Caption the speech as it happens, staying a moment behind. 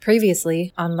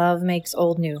Previously on Love Makes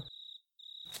Old New.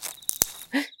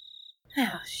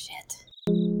 Oh, shit.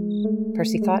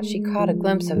 Percy thought she caught a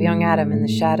glimpse of young Adam in the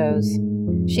shadows.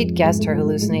 She'd guessed her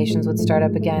hallucinations would start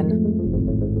up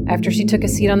again. After she took a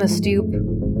seat on the stoop,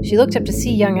 she looked up to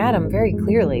see young Adam very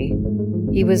clearly.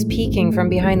 He was peeking from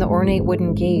behind the ornate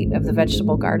wooden gate of the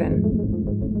vegetable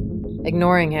garden.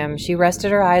 Ignoring him, she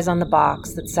rested her eyes on the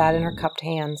box that sat in her cupped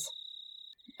hands.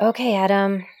 Okay,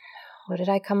 Adam, what did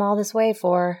I come all this way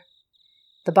for?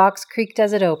 The box creaked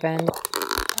as it opened,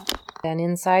 and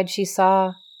inside she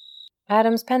saw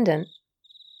Adam's pendant.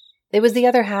 It was the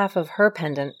other half of her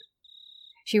pendant.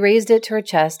 She raised it to her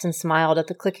chest and smiled at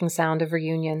the clicking sound of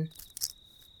reunion.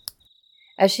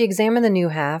 As she examined the new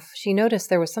half, she noticed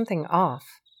there was something off.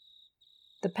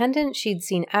 The pendant she'd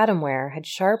seen Adam wear had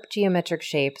sharp geometric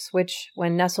shapes which,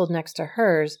 when nestled next to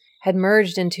hers, had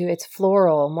merged into its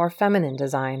floral, more feminine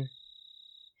design.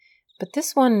 But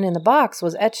this one in the box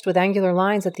was etched with angular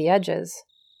lines at the edges.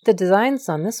 The designs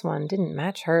on this one didn't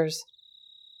match hers.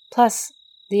 Plus,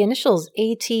 the initials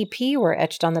ATP were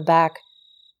etched on the back,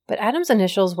 but Adam's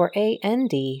initials were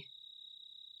AND.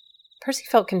 Percy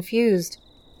felt confused.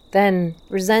 Then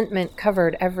resentment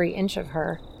covered every inch of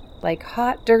her. Like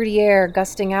hot, dirty air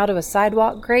gusting out of a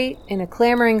sidewalk grate in a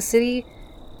clamoring city,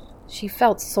 she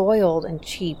felt soiled and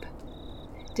cheap.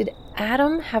 Did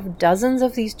Adam have dozens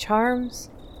of these charms?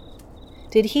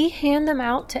 Did he hand them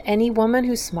out to any woman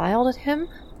who smiled at him?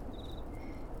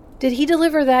 Did he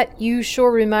deliver that "you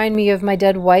sure remind me of my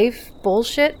dead wife"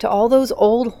 bullshit to all those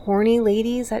old horny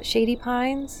ladies at Shady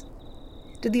Pines?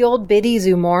 Did the old biddies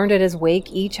who mourned at his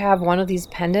wake each have one of these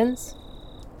pendants?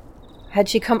 Had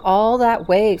she come all that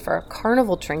way for a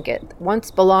carnival trinket that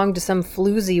once belonged to some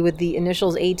floozy with the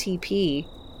initials ATP?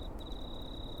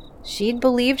 She'd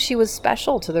believed she was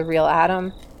special to the real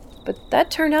Adam, but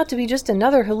that turned out to be just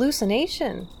another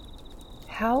hallucination.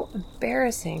 How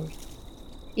embarrassing.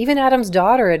 Even Adam's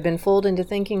daughter had been fooled into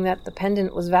thinking that the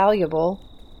pendant was valuable.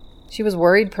 She was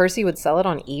worried Percy would sell it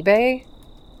on eBay.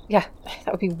 Yeah,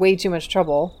 that would be way too much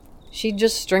trouble. She'd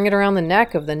just string it around the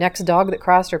neck of the next dog that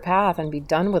crossed her path and be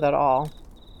done with it all.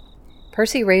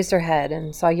 Percy raised her head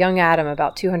and saw young Adam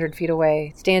about 200 feet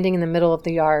away, standing in the middle of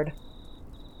the yard.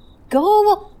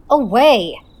 Go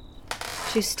away!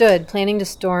 She stood, planning to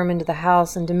storm into the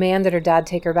house and demand that her dad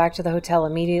take her back to the hotel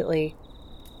immediately.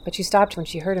 But she stopped when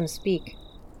she heard him speak.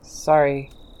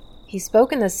 Sorry. He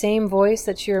spoke in the same voice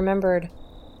that she remembered.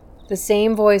 The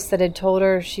same voice that had told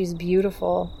her she's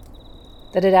beautiful.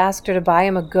 That had asked her to buy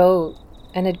him a goat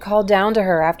and had called down to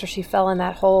her after she fell in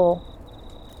that hole.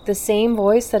 The same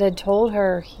voice that had told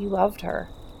her he loved her.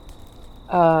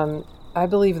 I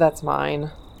believe that's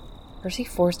mine. Percy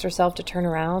forced herself to turn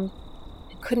around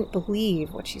and couldn't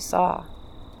believe what she saw.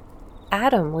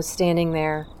 Adam was standing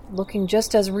there, looking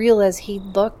just as real as he'd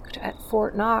looked at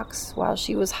Fort Knox while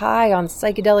she was high on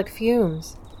psychedelic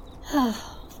fumes.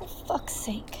 For fuck's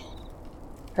sake.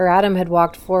 Her Adam had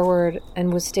walked forward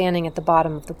and was standing at the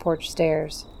bottom of the porch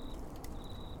stairs.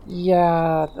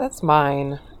 Yeah, that's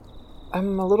mine.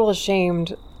 I'm a little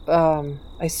ashamed.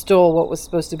 I stole what was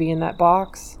supposed to be in that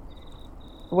box.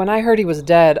 When I heard he was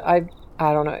dead, I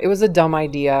don't know, it was a dumb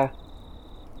idea.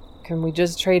 Can we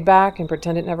just trade back and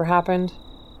pretend it never happened?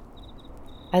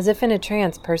 As if in a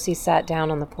trance, Percy sat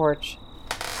down on the porch.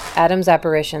 Adam's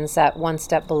apparition sat one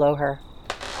step below her.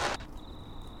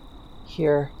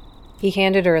 Here. He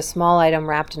handed her a small item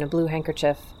wrapped in a blue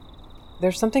handkerchief.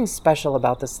 There's something special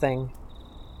about this thing.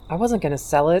 I wasn't going to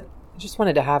sell it. I just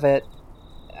wanted to have it.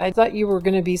 I thought you were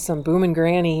going to be some booming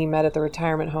granny he met at the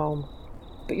retirement home.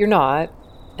 But you're not.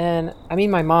 And,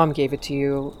 my mom gave it to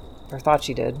you, or thought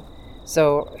she did.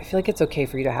 So I feel like it's okay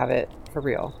for you to have it, for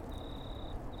real.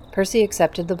 Percy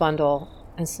accepted the bundle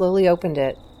and slowly opened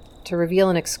it to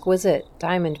reveal an exquisite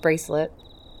diamond bracelet.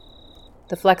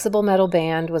 The flexible metal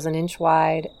band was an inch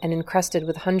wide and encrusted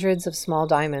with hundreds of small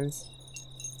diamonds.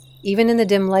 Even in the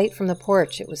dim light from the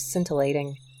porch, it was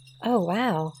scintillating. Oh,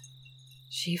 wow.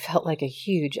 She felt like a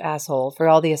huge asshole for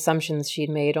all the assumptions she'd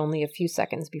made only a few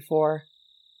seconds before.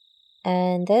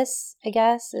 And this, I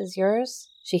guess, is yours?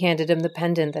 She handed him the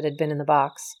pendant that had been in the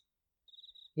box.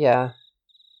 Yeah.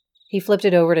 He flipped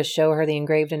it over to show her the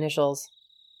engraved initials.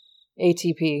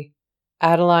 ATP.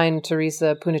 Adeline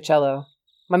Teresa Punicello.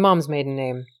 My mom's maiden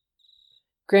name.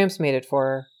 Gramps made it for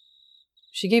her.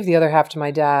 She gave the other half to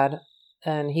my dad,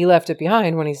 and he left it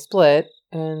behind when he split,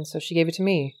 and so she gave it to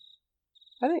me.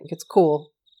 I think it's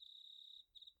cool.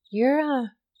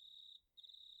 You're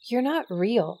not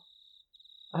real.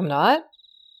 I'm not?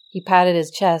 He patted his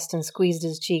chest and squeezed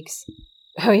his cheeks.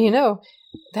 Oh,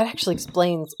 that actually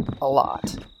explains a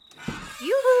lot.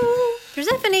 Yoo-hoo!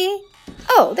 Persephone!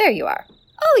 Oh, there you are.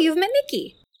 Oh, you've met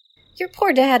Nikki. Your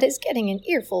poor dad is getting an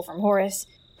earful from Horace,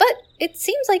 but it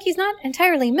seems like he's not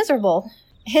entirely miserable.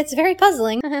 It's very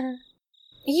puzzling.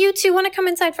 You two want to come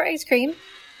inside for ice cream?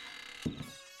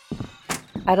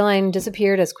 Adeline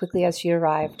disappeared as quickly as she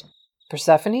arrived.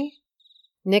 Persephone?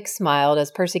 Nick smiled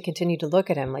as Percy continued to look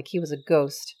at him like he was a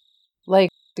ghost.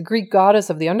 Like the Greek goddess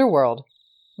of the underworld.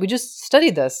 We just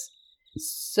studied this.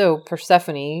 So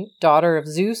Persephone, daughter of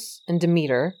Zeus and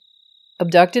Demeter,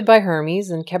 abducted by Hermes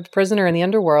and kept prisoner in the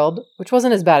underworld, which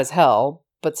wasn't as bad as hell,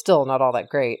 but still not all that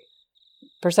great.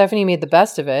 Persephone made the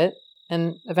best of it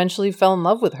and eventually fell in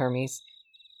love with Hermes.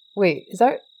 Wait, is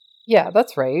that... Yeah,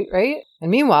 that's right?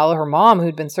 And meanwhile, her mom,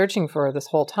 who'd been searching for her this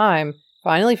whole time,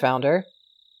 finally found her,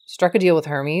 struck a deal with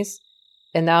Hermes,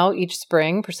 and now each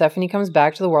spring, Persephone comes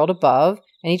back to the world above,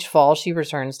 and each fall she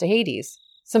returns to Hades,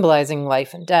 symbolizing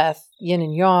life and death, yin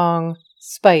and yang,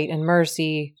 spite and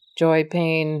mercy, joy,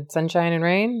 pain, sunshine and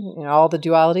rain, all the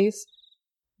dualities.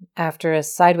 After a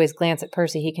sideways glance at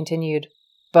Percy, he continued,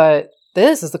 But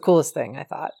this is the coolest thing, I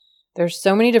thought. There's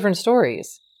so many different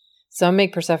stories. Some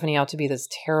make Persephone out to be this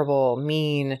terrible,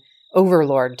 mean,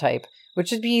 overlord type,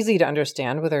 which would be easy to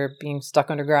understand with her being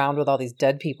stuck underground with all these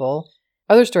dead people.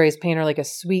 Other stories paint her like a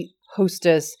sweet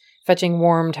hostess fetching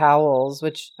warm towels,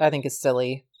 which I think is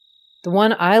silly. The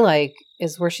one I like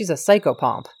is where she's a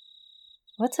psychopomp.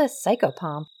 What's a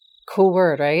psychopomp? Cool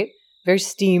word, right? Very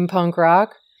steampunk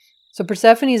rock. So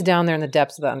Persephone's down there in the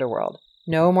depths of the underworld.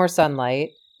 No more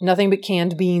sunlight. Nothing but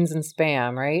canned beans and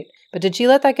spam, right? But did she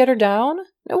let that get her down?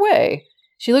 No way.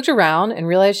 She looked around and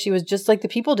realized she was just like the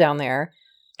people down there,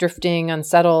 drifting,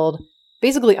 unsettled,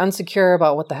 basically unsecure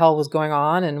about what the hell was going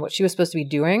on and what she was supposed to be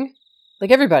doing.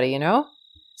 Like everybody,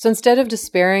 So instead of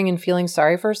despairing and feeling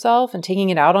sorry for herself and taking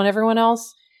it out on everyone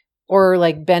else, or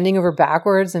like bending over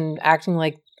backwards and acting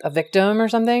like a victim or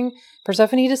something,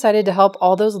 Persephone decided to help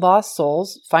all those lost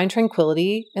souls find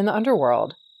tranquility in the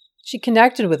underworld. She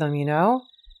connected with them,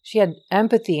 She had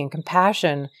empathy and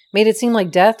compassion, made it seem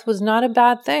like death was not a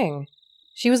bad thing.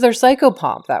 She was their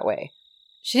psychopomp that way.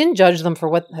 She didn't judge them for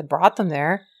what had brought them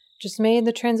there, just made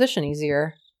the transition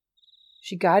easier.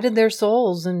 She guided their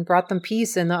souls and brought them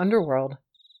peace in the underworld.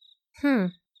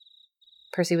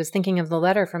 Percy was thinking of the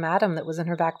letter from Adam that was in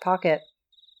her back pocket.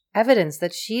 Evidence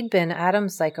that she'd been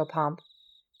Adam's psychopomp.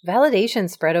 Validation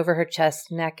spread over her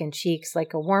chest, neck, and cheeks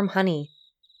like a warm honey.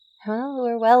 Well,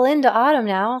 we're well into autumn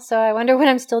now, so I wonder what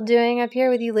I'm still doing up here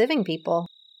with you living people.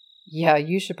 Yeah,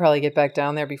 you should probably get back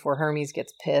down there before Hermes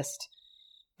gets pissed.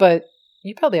 But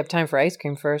you probably have time for ice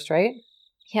cream first, right?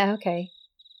 Yeah, okay.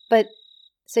 But,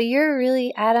 so you're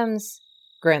really Adam's...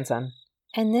 grandson.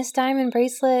 And this diamond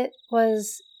bracelet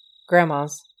was...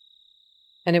 Grandma's.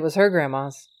 And it was her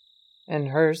grandma's. And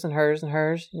hers and hers and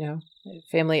hers,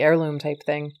 family heirloom type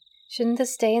thing. Shouldn't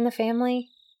this stay in the family?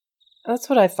 That's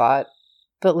what I thought.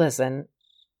 But listen,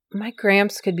 my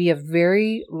Gramps could be a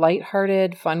very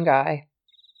light-hearted, fun guy.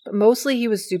 But mostly he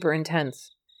was super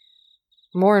intense.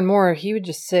 More and more, he would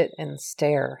just sit and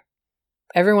stare.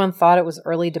 Everyone thought it was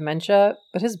early dementia,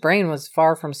 but his brain was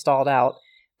far from stalled out.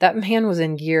 That man was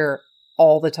in gear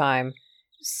all the time.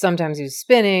 Sometimes he was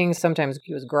spinning, sometimes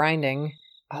he was grinding.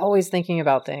 Always thinking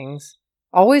about things.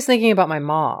 Always thinking about my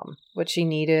mom, what she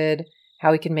needed,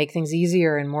 how he could make things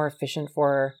easier and more efficient for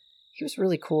her. He was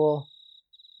really cool.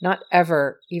 Not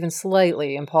ever, even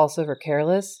slightly, impulsive or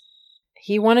careless.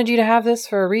 He wanted you to have this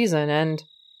for a reason, and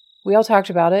we all talked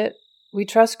about it. We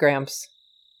trust Gramps.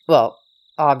 Well,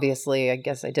 obviously, I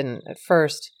guess I didn't at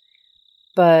first.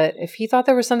 But if he thought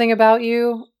there was something about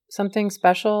you, something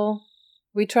special,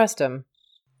 we trust him.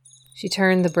 She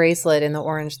turned the bracelet in the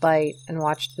orange light and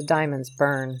watched the diamonds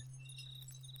burn.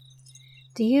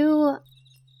 Do you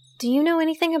know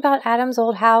anything about Adam's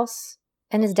old house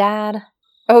and his dad?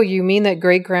 Oh, you mean that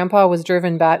great-grandpa was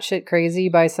driven batshit crazy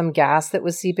by some gas that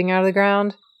was seeping out of the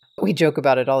ground? We joke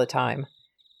about it all the time.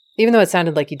 Even though it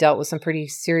sounded like he dealt with some pretty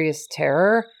serious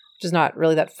terror, which is not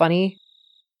really that funny.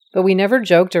 But we never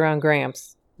joked around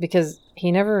Gramps, because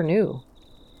he never knew.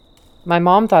 My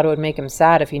mom thought it would make him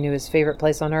sad if he knew his favorite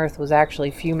place on Earth was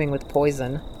actually fuming with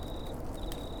poison.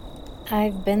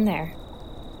 I've been there.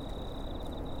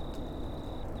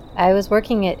 I was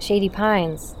working at Shady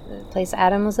Pines, the place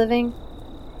Adam was living.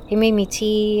 He made me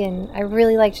tea, and I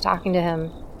really liked talking to him.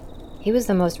 He was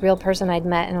the most real person I'd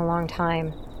met in a long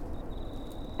time.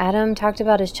 Adam talked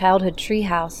about his childhood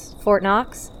treehouse, Fort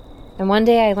Knox, and one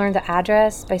day I learned the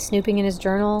address by snooping in his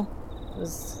journal. It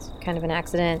was kind of an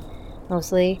accident,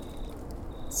 mostly.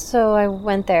 So I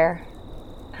went there.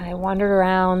 I wandered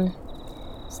around,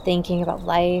 was thinking about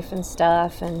life and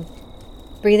stuff, and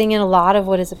breathing in a lot of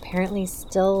what is apparently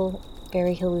still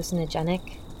very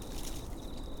hallucinogenic.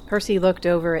 Percy looked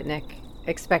over at Nick,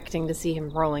 expecting to see him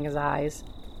rolling his eyes,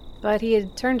 but he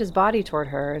had turned his body toward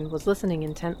her and was listening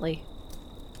intently.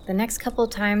 The next couple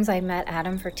times I met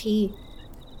Adam for tea,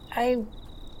 I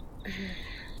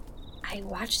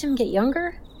watched him get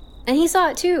younger, and he saw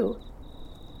it too.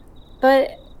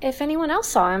 But if anyone else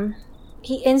saw him,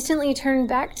 he instantly turned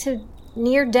back to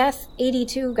near-death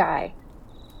 82 guy.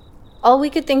 All we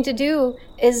could think to do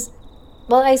is,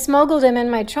 well, I smuggled him in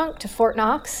my trunk to Fort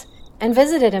Knox and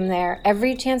visited him there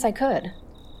every chance I could.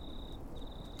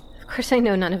 Of course, I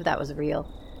know none of that was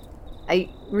real.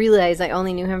 I realized I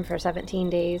only knew him for 17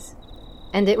 days,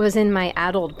 and it was in my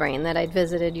addled brain that I'd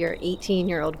visited your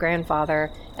 18-year-old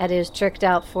grandfather at his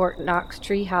tricked-out Fort Knox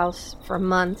treehouse for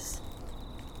months.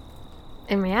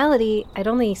 In reality, I'd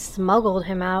only smuggled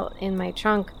him out in my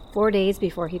trunk 4 days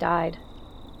before he died.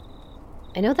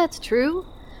 I know that's true,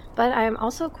 but I'm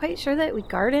also quite sure that we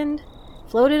gardened,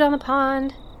 floated on the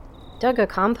pond, dug a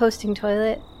composting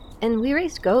toilet, and we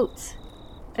raised goats.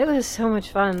 It was so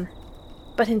much fun,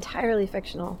 but entirely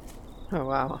fictional. Oh,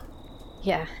 wow.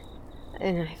 Yeah,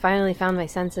 and I finally found my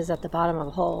senses at the bottom of a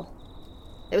hole.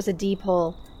 It was a deep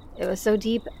hole. It was so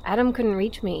deep, Adam couldn't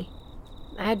reach me.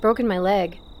 I had broken my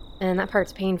leg, and that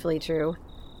part's painfully true.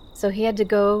 So he had to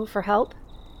go for help.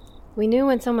 We knew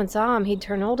when someone saw him, he'd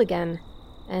turn old again,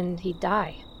 and he'd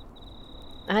die.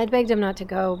 I'd begged him not to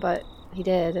go, but he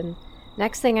did, and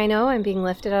next thing I know, I'm being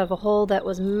lifted out of a hole that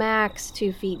was max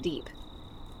 2 feet deep.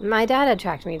 My dad had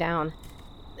tracked me down.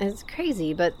 It's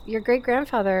crazy, but your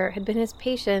great-grandfather had been his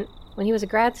patient when he was a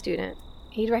grad student.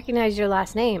 He'd recognized your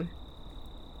last name.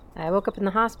 I woke up in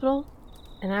the hospital,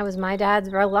 and I was my dad's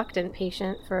reluctant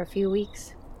patient for a few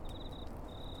weeks.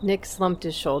 Nick slumped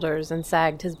his shoulders and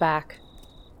sagged his back.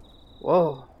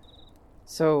 Whoa.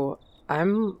 So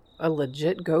I'm a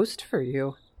legit ghost for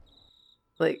you.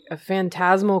 Like a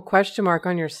phantasmal question mark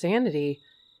on your sanity.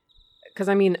 'Cause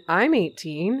I mean, I'm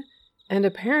 18, and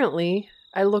apparently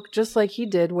I look just like he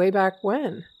did way back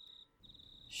when.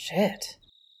 Shit.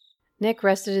 Nick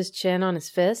rested his chin on his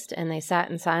fist, and they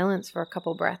sat in silence for a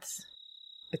couple breaths.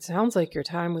 It sounds like your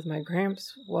time with my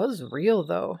Gramps was real,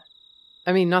 though.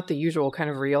 I mean, not the usual kind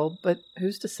of real, but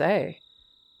who's to say?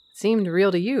 It seemed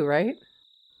real to you, right?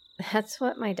 That's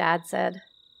what my dad said.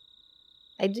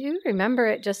 I do remember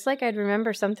it just like I'd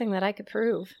remember something that I could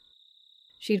prove.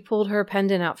 She'd pulled her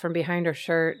pendant out from behind her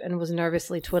shirt and was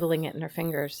nervously twiddling it in her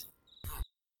fingers.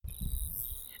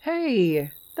 Hey,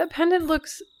 that pendant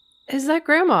looks... Is that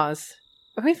Grandma's?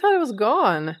 We thought it was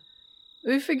gone.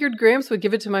 We figured Gramps would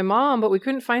give it to my mom, but we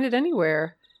couldn't find it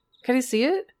anywhere. Can I see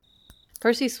it?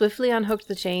 Percy swiftly unhooked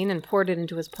the chain and poured it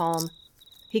into his palm.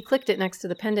 He clicked it next to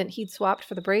the pendant he'd swapped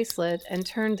for the bracelet and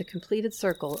turned the completed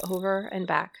circle over and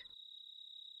back.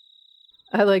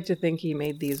 I like to think he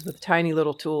made these with tiny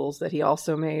little tools that he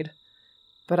also made,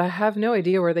 but I have no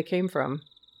idea where they came from.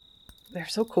 They're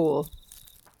so cool.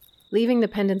 Leaving the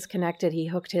pendants connected, he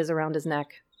hooked his around his neck.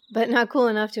 But not cool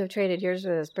enough to have traded yours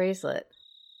for this bracelet.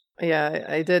 Yeah,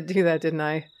 I did do that, didn't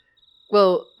I?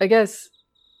 Well, I guess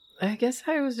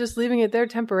I was just leaving it there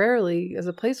temporarily as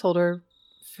a placeholder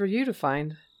for you to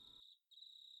find.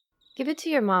 Give it to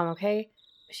your mom, okay?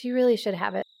 She really should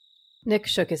have it. Nick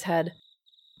shook his head.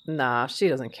 Nah, she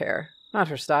doesn't care. Not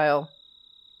her style.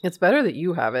 It's better that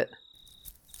you have it.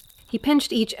 He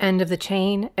pinched each end of the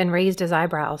chain and raised his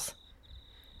eyebrows.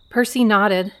 Percy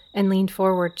nodded and leaned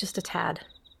forward just a tad.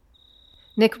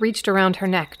 Nick reached around her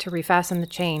neck to refasten the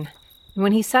chain, and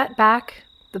when he sat back,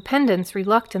 the pendants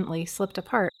reluctantly slipped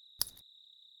apart.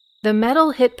 The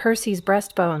metal hit Percy's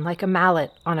breastbone like a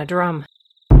mallet on a drum.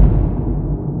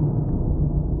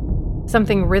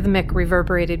 Something rhythmic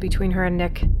reverberated between her and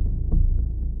Nick.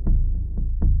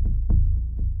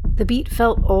 The beat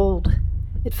felt old.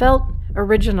 It felt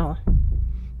original,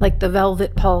 like the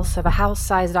velvet pulse of a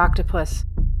house-sized octopus,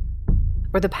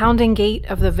 or the pounding gait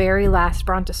of the very last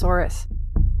brontosaurus.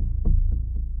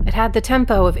 It had the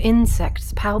tempo of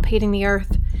insects palpating the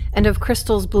earth and of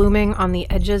crystals blooming on the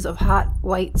edges of hot,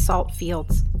 white salt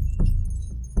fields.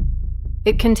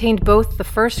 It contained both the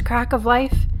first crack of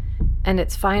life and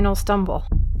its final stumble.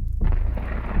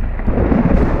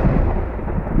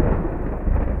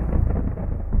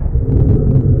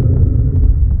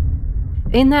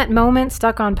 In that moment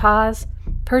stuck on pause,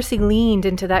 Percy leaned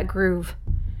into that groove.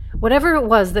 Whatever it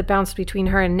was that bounced between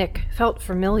her and Nick felt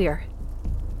familiar.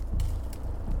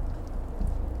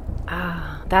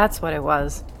 Ah, that's what it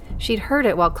was. She'd heard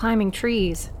it while climbing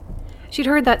trees. She'd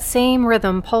heard that same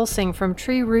rhythm pulsing from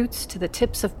tree roots to the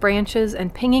tips of branches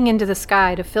and pinging into the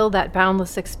sky to fill that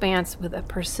boundless expanse with a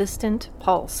persistent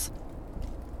pulse.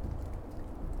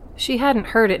 She hadn't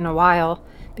heard it in a while,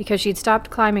 because she'd stopped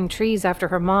climbing trees after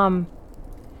her mom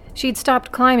She'd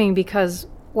stopped climbing because,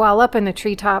 while up in the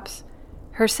treetops,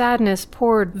 her sadness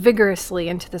poured vigorously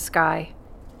into the sky.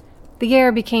 The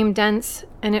air became dense,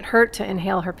 and it hurt to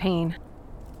inhale her pain.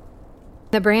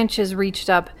 The branches reached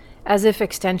up, as if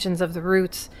extensions of the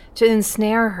roots, to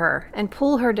ensnare her and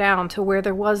pull her down to where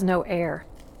there was no air.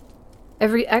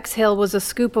 Every exhale was a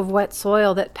scoop of wet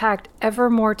soil that packed ever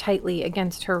more tightly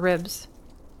against her ribs.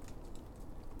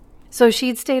 So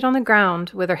she'd stayed on the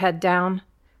ground with her head down,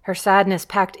 her sadness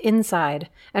packed inside,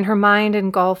 and her mind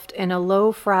engulfed in a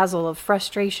low frazzle of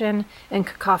frustration and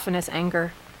cacophonous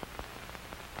anger.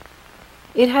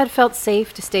 It had felt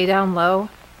safe to stay down low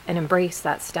and embrace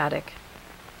that static.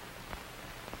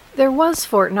 There was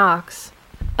Fort Knox.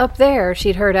 Up there,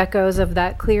 she'd heard echoes of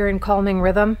that clear and calming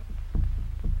rhythm.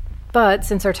 But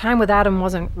since her time with Adam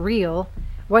wasn't real,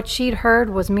 what she'd heard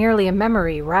was merely a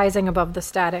memory rising above the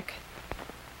static.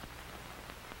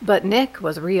 But Nick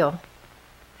was real.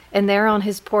 And there on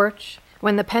his porch,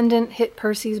 when the pendant hit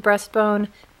Percy's breastbone,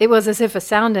 it was as if a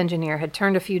sound engineer had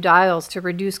turned a few dials to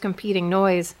reduce competing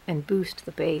noise and boost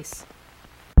the bass.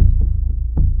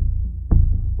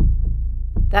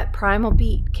 That primal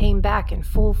beat came back in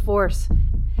full force.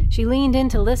 She leaned in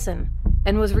to listen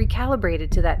and was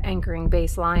recalibrated to that anchoring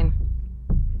bass line.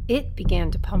 It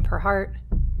began to pump her heart.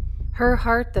 Her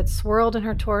heart that swirled in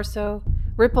her torso,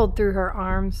 rippled through her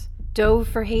arms, dove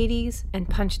for Hades, and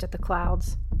punched at the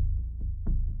clouds.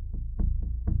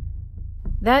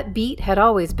 That beat had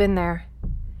always been there.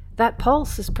 That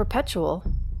pulse is perpetual.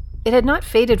 It had not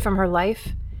faded from her life.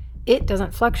 It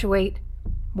doesn't fluctuate.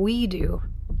 We do.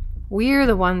 We're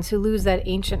the ones who lose that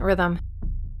ancient rhythm.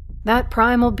 That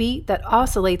primal beat that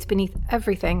oscillates beneath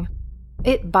everything.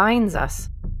 It binds us.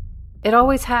 It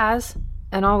always has,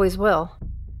 and always will.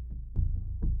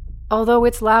 Although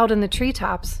it's loud in the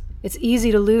treetops, it's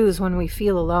easy to lose when we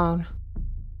feel alone.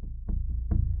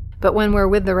 But when we're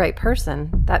with the right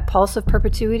person, that pulse of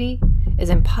perpetuity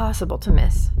is impossible to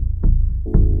miss.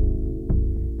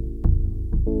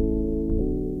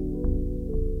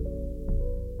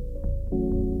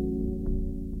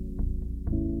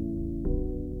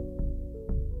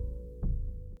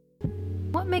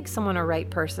 What makes someone a right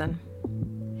person?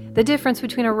 The difference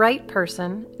between a right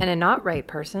person and a not right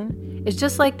person is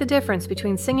just like the difference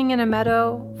between singing in a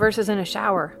meadow versus in a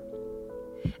shower.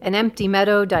 An empty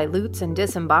meadow dilutes and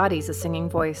disembodies a singing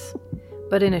voice,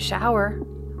 but in a shower,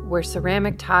 where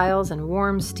ceramic tiles and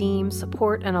warm steam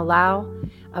support and allow,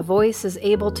 a voice is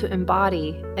able to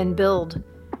embody and build,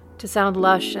 to sound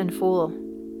lush and full.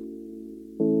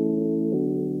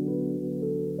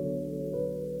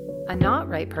 A not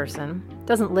right person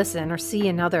doesn't listen or see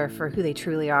another for who they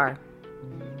truly are.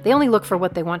 They only look for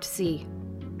what they want to see.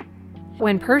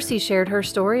 When Percy shared her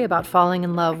story about falling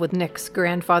in love with Nick's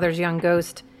grandfather's young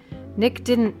ghost, Nick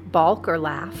didn't balk or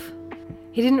laugh.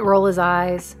 He didn't roll his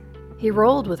eyes. He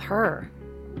rolled with her.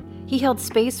 He held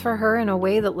space for her in a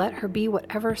way that let her be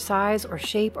whatever size or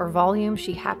shape or volume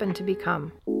she happened to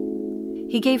become.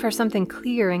 He gave her something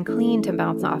clear and clean to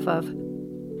bounce off of.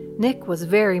 Nick was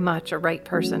very much a right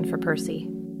person for Percy.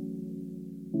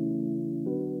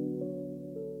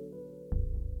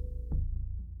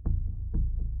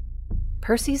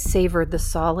 Percy savored the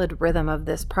solid rhythm of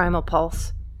this primal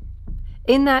pulse.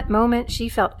 In that moment, she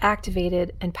felt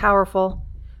activated and powerful,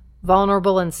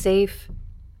 vulnerable and safe,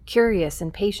 curious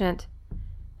and patient,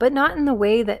 but not in the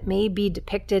way that may be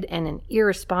depicted in an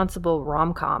irresponsible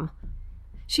rom-com.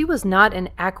 She was not an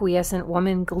acquiescent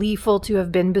woman gleeful to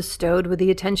have been bestowed with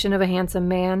the attention of a handsome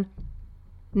man.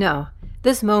 No,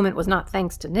 this moment was not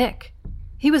thanks to Nick.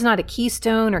 He was not a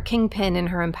keystone or kingpin in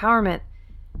her empowerment,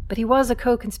 but he was a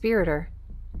co-conspirator.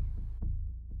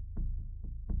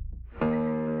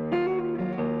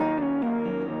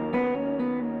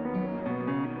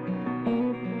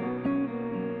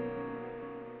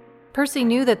 Percy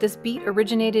knew that this beat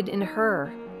originated in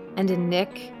her, and in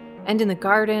Nick, and in the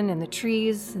garden, and the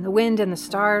trees, and the wind, and the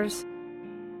stars.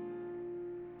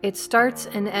 It starts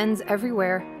and ends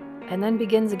everywhere, and then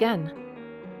begins again.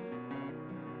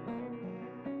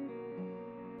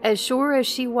 As sure as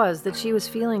she was that she was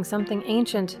feeling something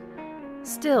ancient,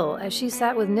 still, as she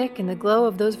sat with Nick in the glow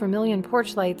of those vermilion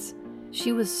porch lights,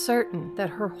 she was certain that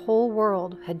her whole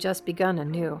world had just begun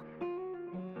anew.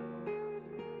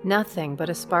 Nothing but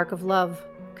a spark of love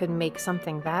could make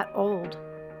something that old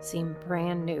seem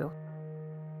brand new.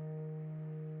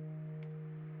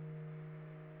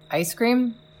 Ice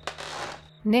cream?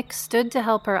 Nick stood to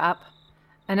help her up,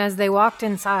 and as they walked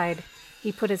inside,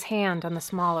 he put his hand on the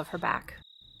small of her back.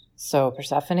 So,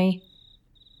 Persephone,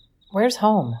 where's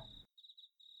home?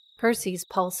 Percy's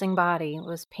pulsing body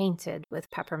was painted with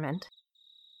peppermint.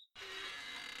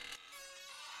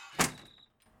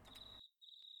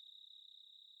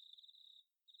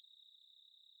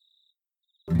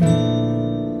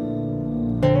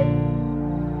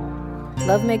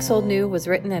 Love Makes Old New was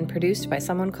written and produced by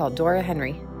someone called Dora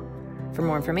Henry. For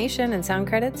more information and sound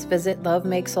credits, visit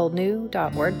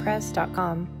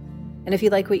lovemakesoldnew.wordpress.com. And if you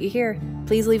like what you hear,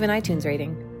 please leave an iTunes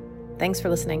rating. Thanks for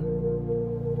listening.